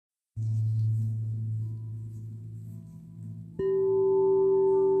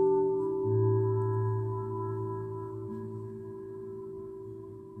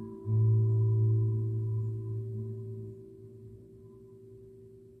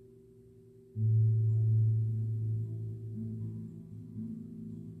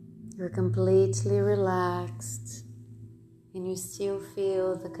You're completely relaxed and you still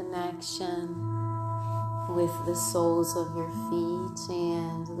feel the connection with the soles of your feet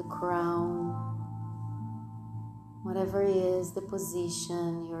and the crown. Whatever is the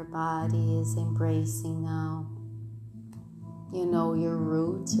position your body is embracing now, you know you're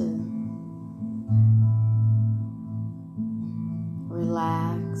rooted,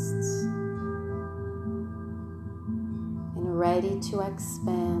 relaxed, and ready to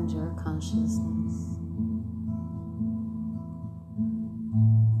expand your consciousness.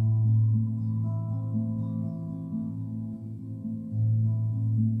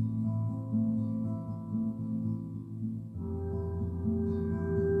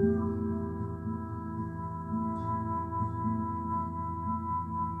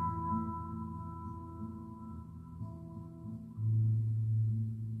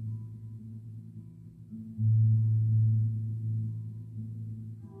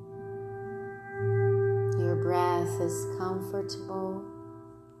 Your breath is comfortable,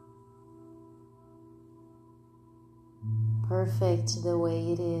 perfect the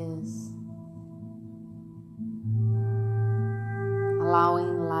way it is,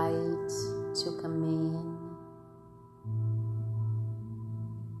 allowing light to come in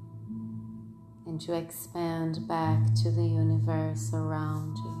and to expand back to the universe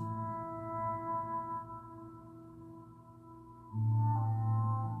around you.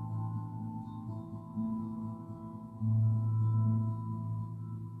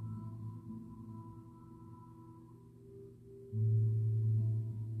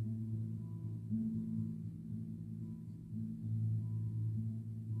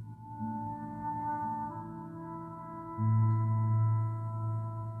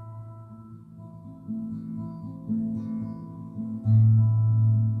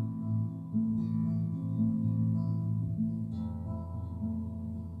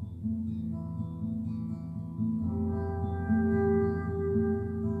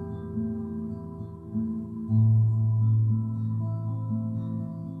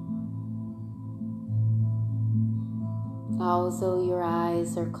 Although your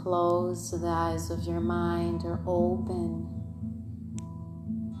eyes are closed, the eyes of your mind are open,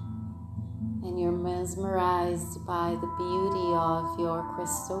 and you're mesmerized by the beauty of your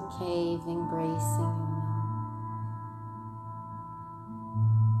crystal cave embracing you now.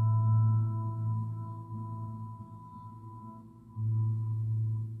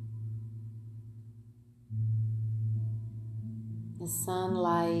 The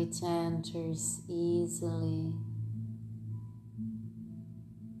sunlight enters easily,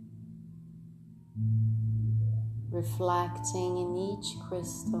 reflecting in each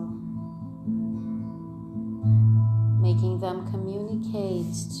crystal, making them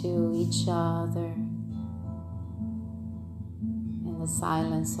communicate to each other in the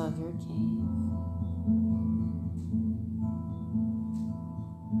silence of your cave.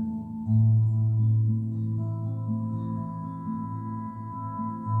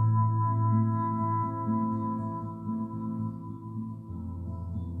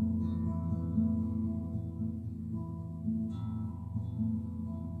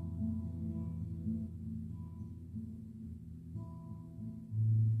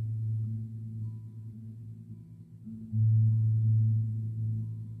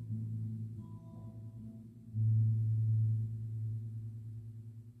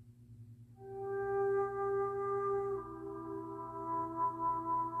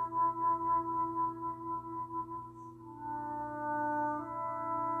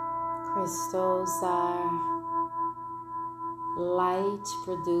 Crystals are light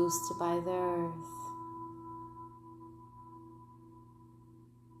produced by the earth.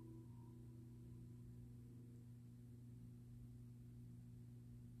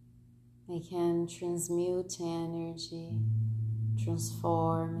 They can transmute energy,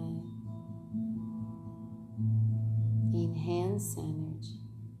 transform it, enhance energy.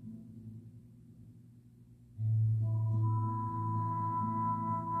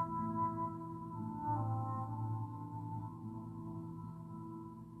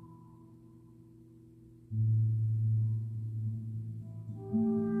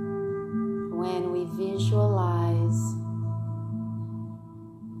 When we visualize,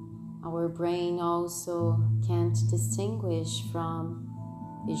 our brain also can't distinguish from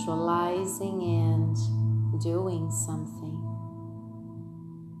visualizing and doing something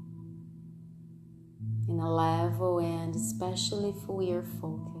in a level, and especially if we are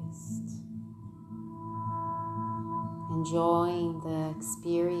focused, enjoying the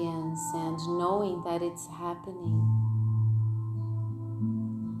experience and knowing that it's happening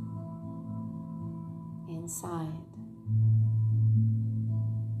inside.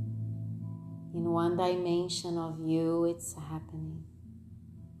 In one dimension of you, it's happening.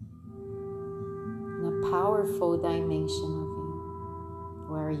 In a powerful dimension of you,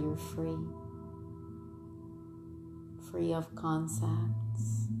 where you're free. Free of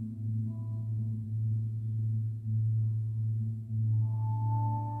concepts.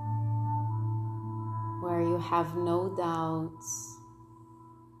 Where you have no doubts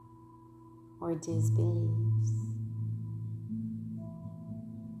or disbeliefs.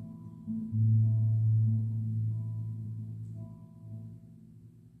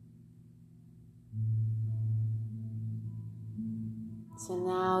 So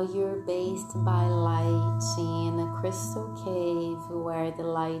now you're bathed by light in a crystal cave where the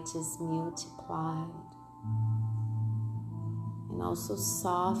light is multiplied and also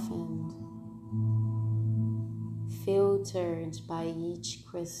softened, filtered by each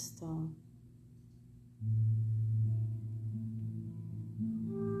crystal.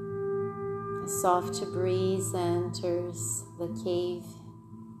 A soft breeze enters the cave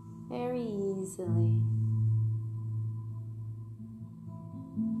very easily.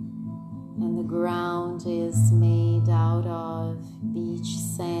 And the ground is made out of beach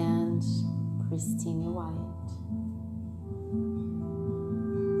sand, pristine white.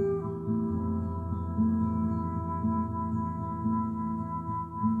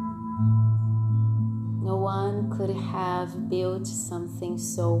 No one could have built something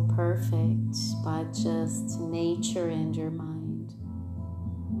so perfect, but just nature and your mind.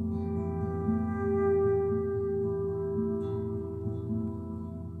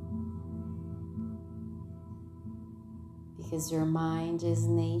 Because your mind is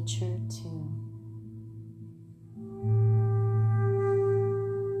nature too.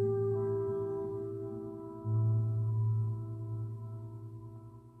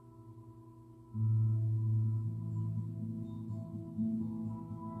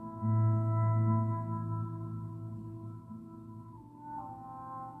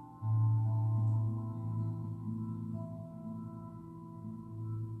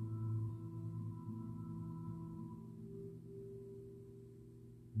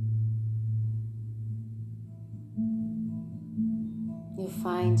 You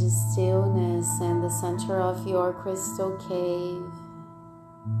find stillness in the center of your crystal cave.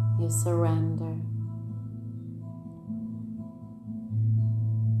 You surrender.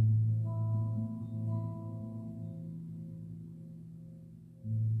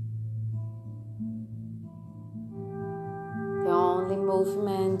 The only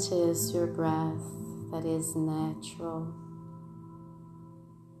movement is your breath that is natural.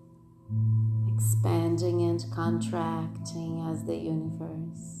 Expanding and contracting as the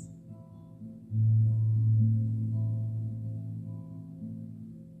universe.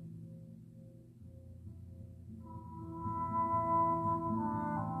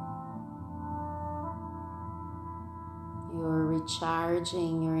 You're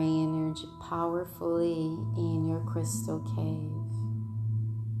recharging your energy powerfully in your crystal cave.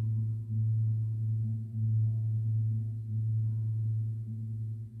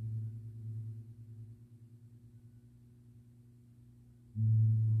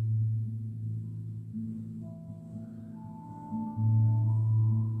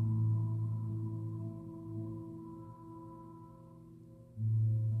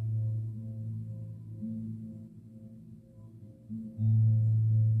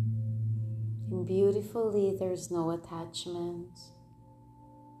 And beautifully, there's no attachment.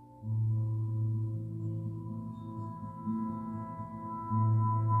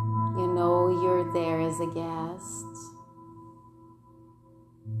 You know you're there as a guest.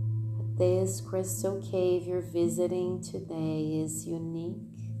 But this crystal cave you're visiting today is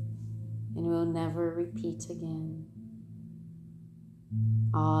unique and will never repeat again.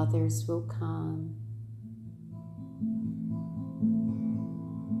 Others will come.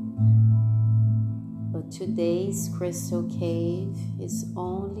 But today's crystal cave is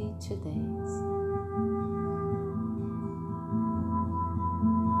only today's.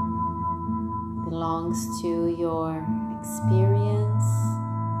 Belongs to your experience,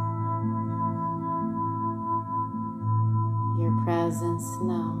 your presence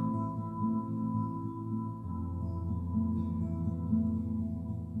now.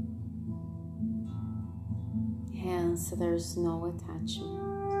 Hence, there's no attachment.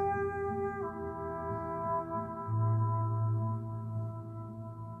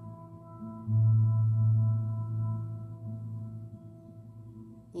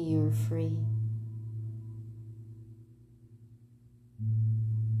 You're free.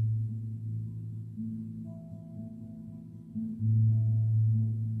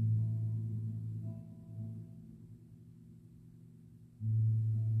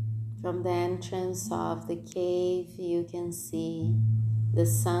 From the entrance of the cave, you can see the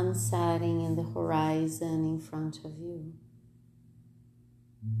sun setting in the horizon in front of you.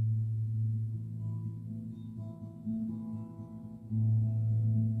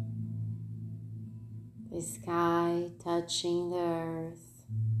 The sky touching the earth.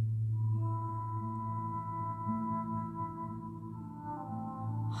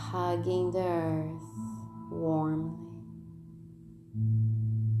 Hugging the earth warmly.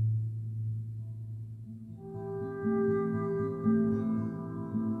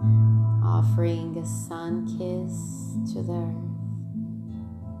 Offering a sun kiss to the earth.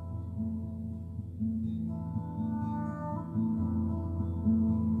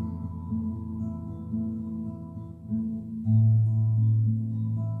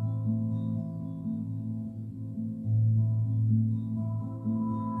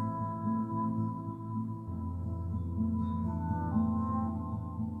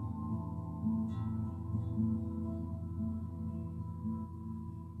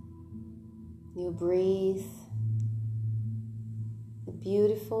 You breathe the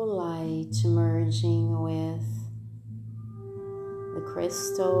beautiful light merging with the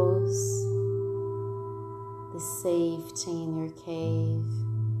crystals, the safety in your cave,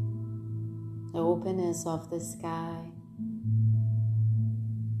 the openness of the sky.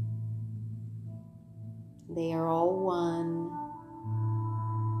 They are all one,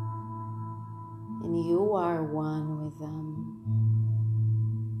 and you are one with them.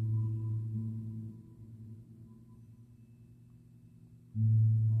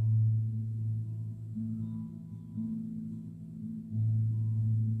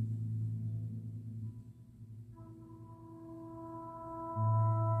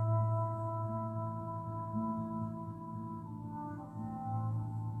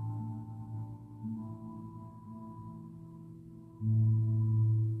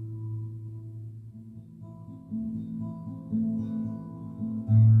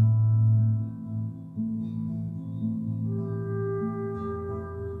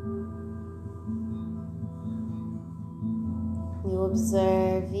 You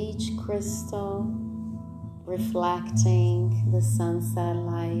observe each crystal reflecting the sunset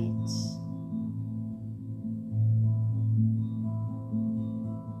light.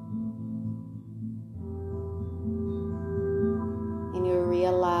 And you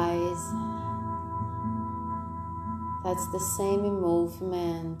realize that's the same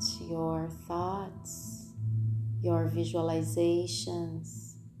movement your thoughts, your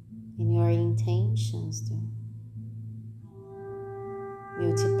visualizations, and your intentions do.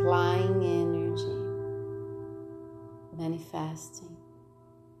 Multiplying energy, manifesting,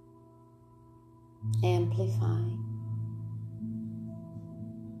 amplifying.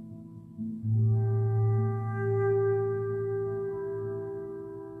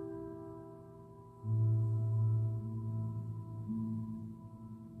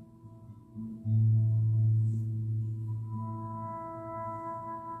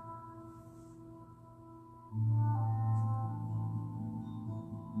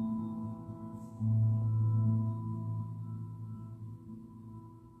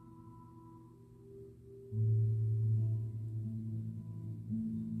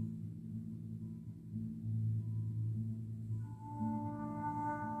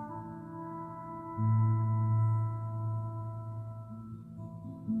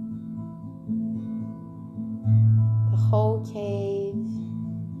 Whole cave,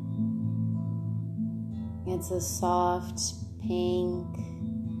 it's a soft pink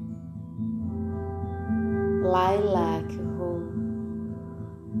lilac hue.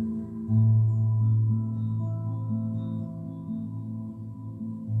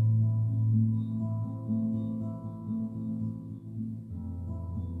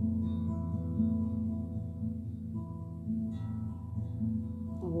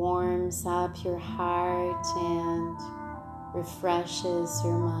 Warms up your heart and refreshes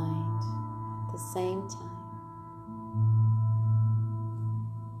your mind at the same time.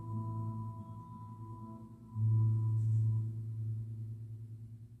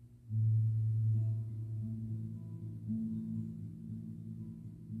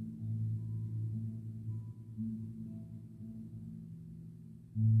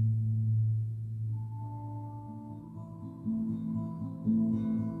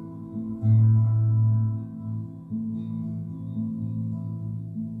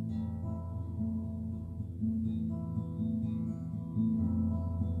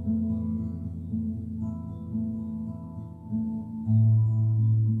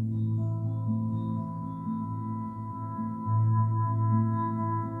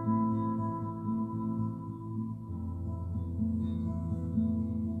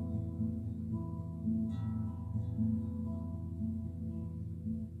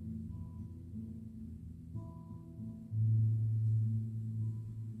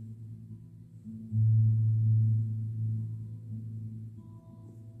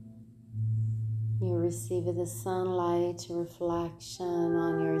 receive the sunlight reflection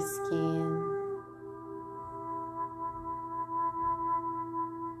on your skin.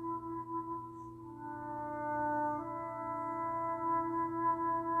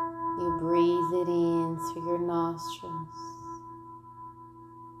 You breathe it in through your nostrils.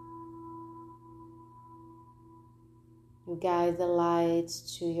 You guide the light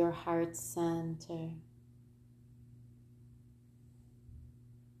to your heart center.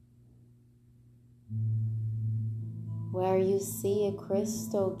 Where you see a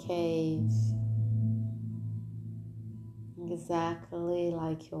crystal cave exactly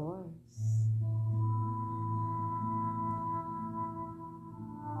like yours.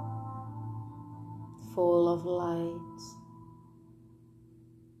 Full of light.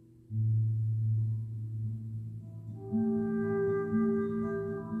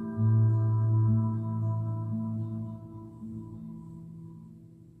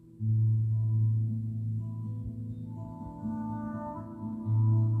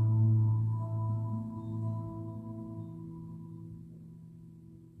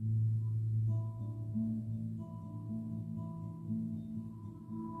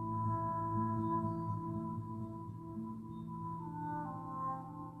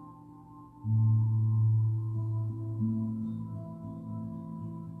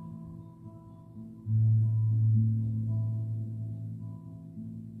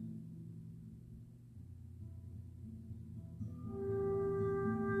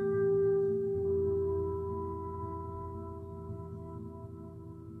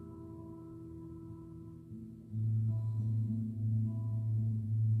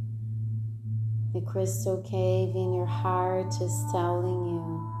 The crystal cave in your heart is telling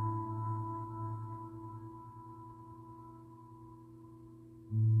you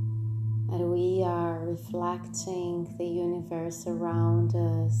that we are reflecting the universe around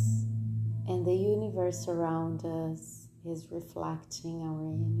us, and the universe around us is reflecting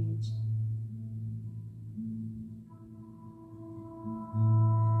our energy.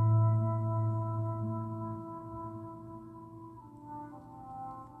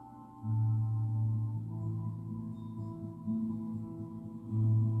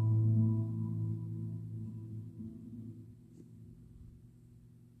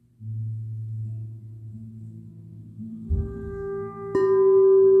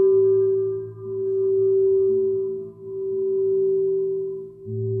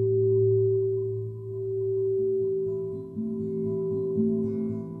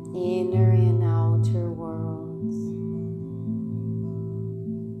 Inner and outer worlds.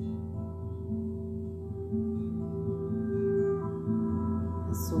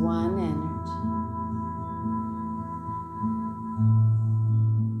 As one energy.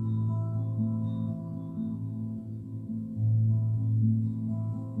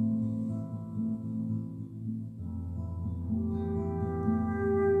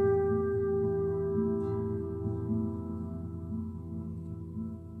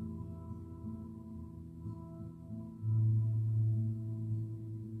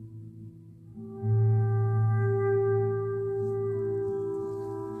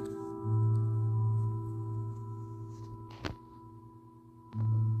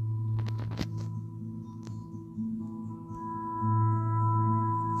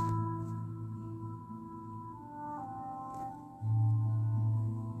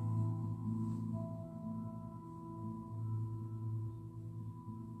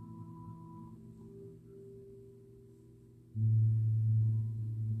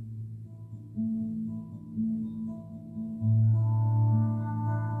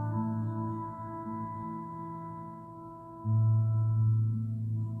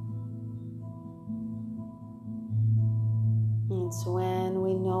 It's when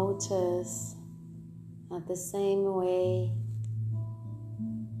we notice that the same way,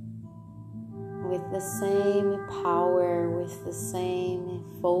 with the same power, with the same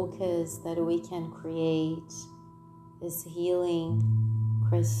focus, that we can create this healing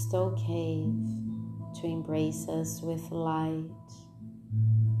crystal cave to embrace us with light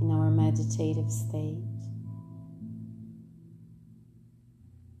in our meditative state.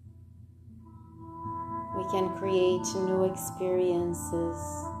 We can create new experiences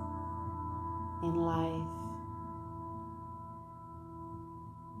in life,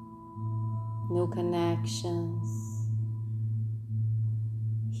 new connections,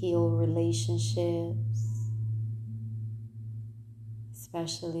 heal relationships,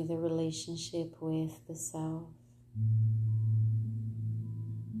 especially the relationship with the self.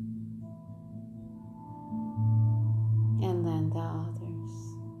 And then the others.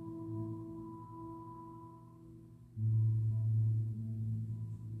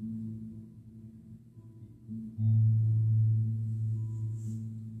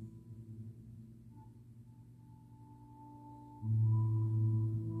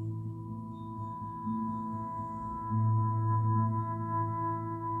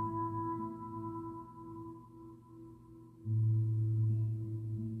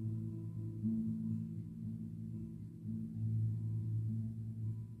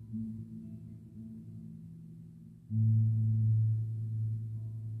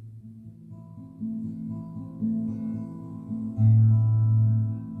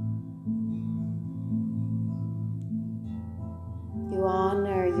 You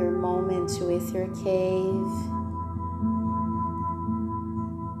honor your moment with your cave.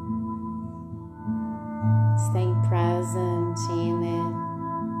 Staying present in it,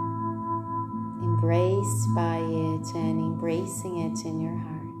 embraced by it and embracing it in your heart.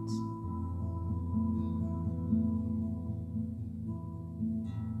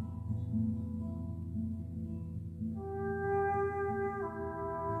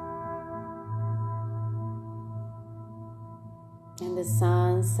 And the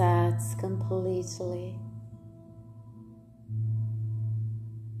sun sets completely,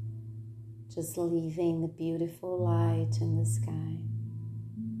 just leaving the beautiful light in the sky.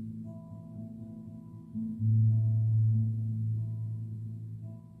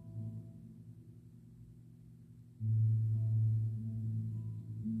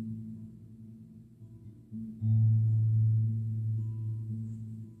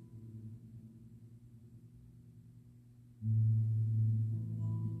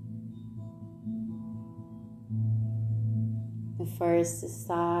 The first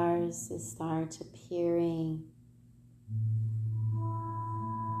stars start appearing.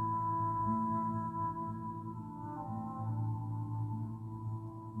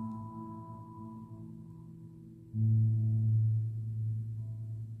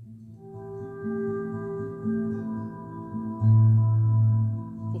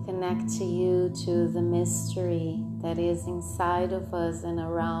 They connect to you, to the mystery that is inside of us and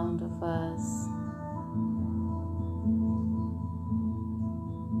around of us.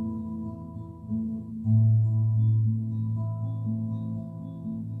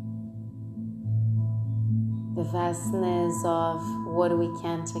 The vastness of what we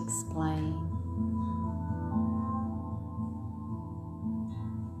can't explain,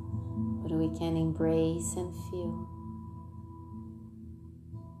 what we can embrace and feel.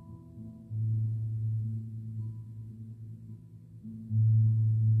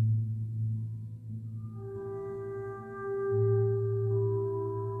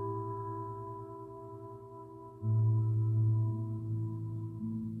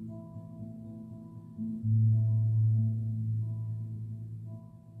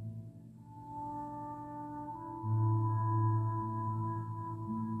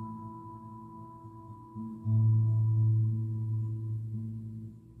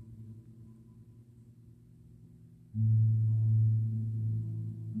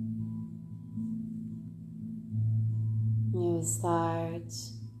 You start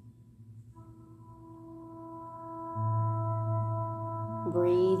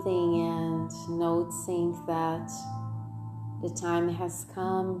breathing and noticing that the time has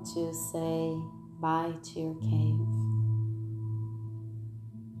come to say bye to your cave.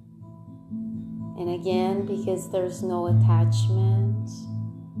 And again, because there's no attachment,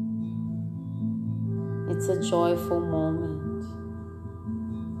 it's a joyful moment.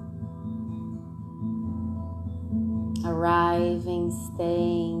 Arriving,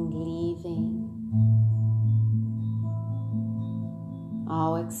 staying, leaving.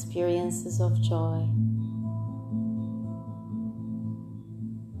 All experiences of joy.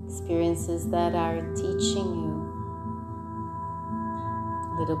 Experiences that are teaching you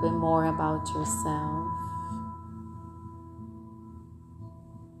a little bit more about yourself.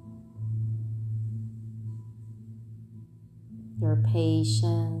 Your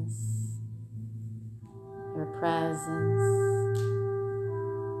patience. Your presence,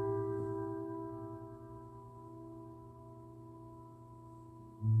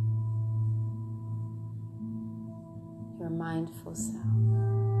 your mindful self.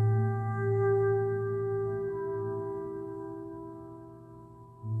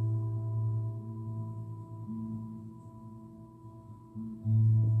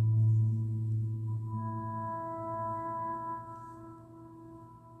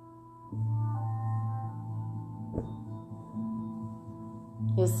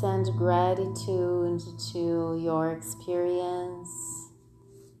 You send gratitude to your experience,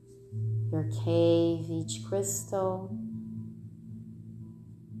 your cave, each crystal,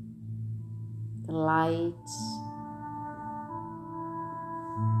 the light,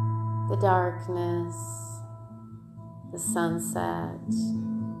 the darkness, the sunset,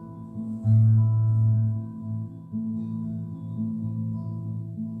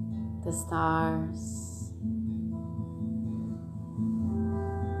 the stars.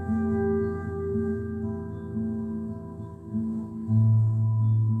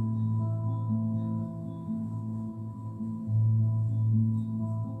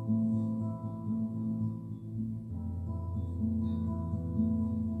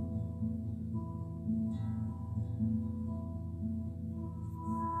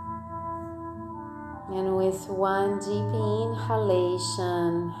 With one deep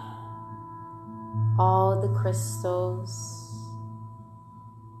inhalation, all the crystals,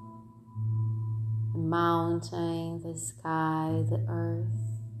 the mountain, the sky, the earth,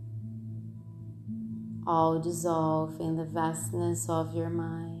 all dissolve in the vastness of your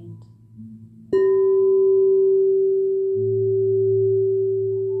mind.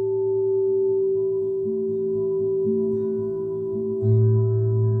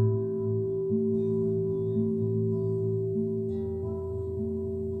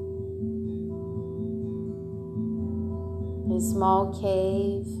 A small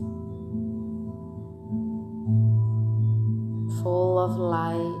cave full of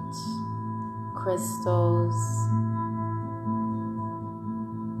light, crystals,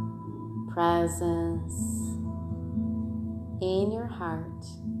 presence in your heart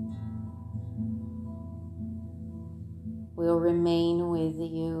will remain with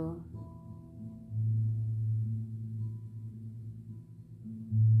you.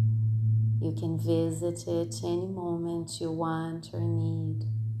 You can visit it any moment you want or need.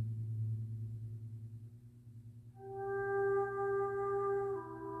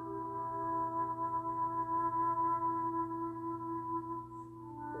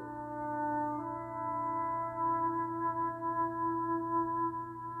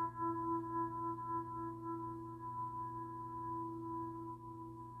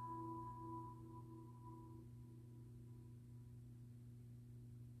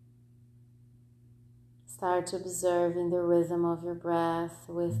 Start observing the rhythm of your breath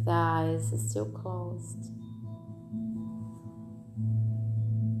with the eyes still closed.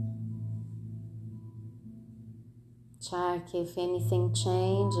 Check if anything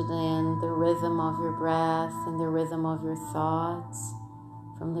changed in the rhythm of your breath and the rhythm of your thoughts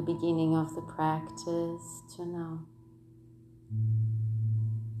from the beginning of the practice to now.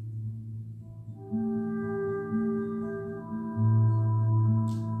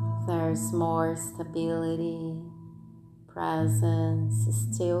 There's more stability, presence,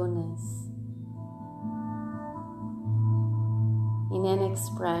 stillness in an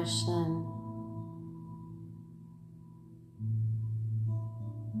expression.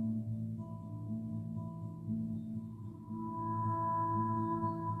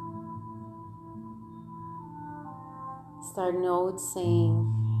 Start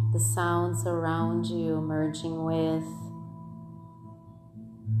noticing the sounds around you merging with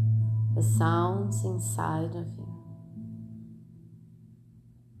the sounds inside of you.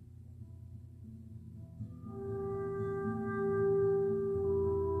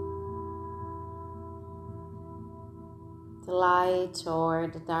 The light or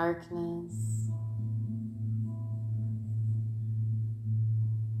the darkness.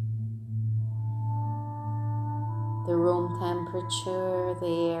 The room temperature,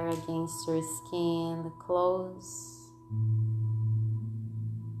 the air against your skin, the clothes.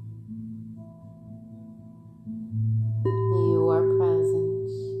 You are present.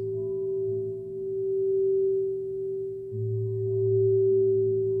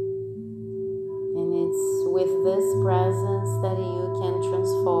 And it's with this presence that you can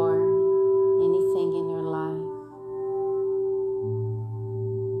transform anything in your life.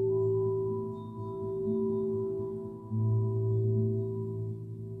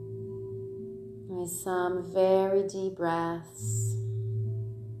 With some very deep breaths,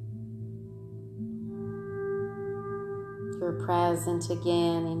 you're present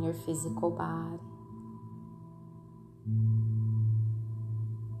again in your physical body.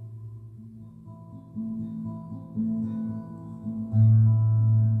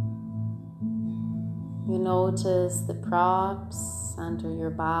 You notice the props under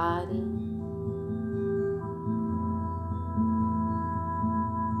your body.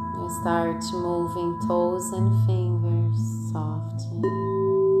 You start moving toes and fingers softly.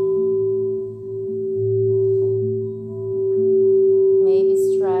 Maybe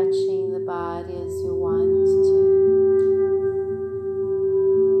stretching the body as you want to.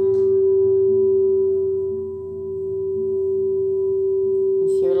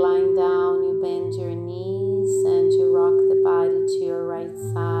 If you're lying down, you bend your knees and you rock the body to your right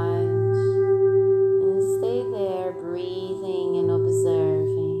side. And you stay there breathing and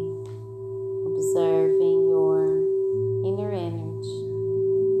observing your inner energy,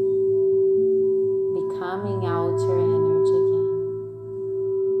 becoming outer energy again.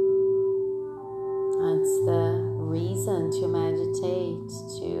 That's the reason to meditate,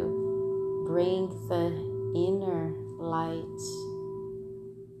 to bring the inner light,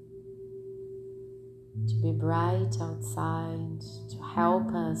 to be bright outside, to help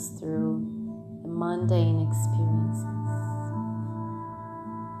us through the mundane experiences.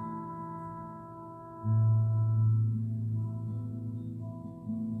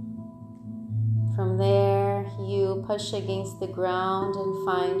 From there, you push against the ground and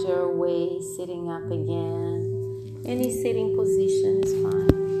find your way sitting up again. Any sitting position is fine.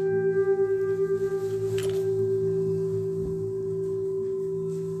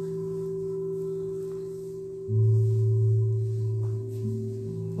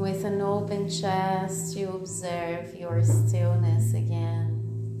 With an open chest, you observe your stillness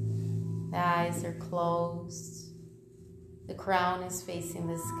again. The eyes are closed. The crown is facing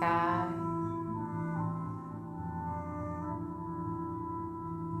the sky.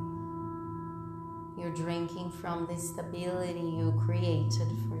 You're drinking from the stability you created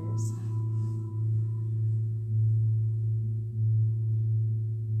for yourself.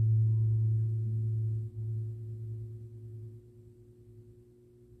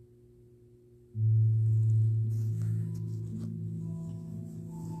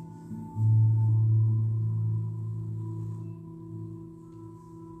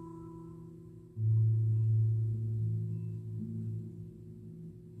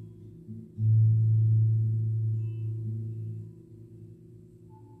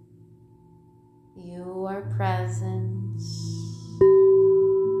 You are present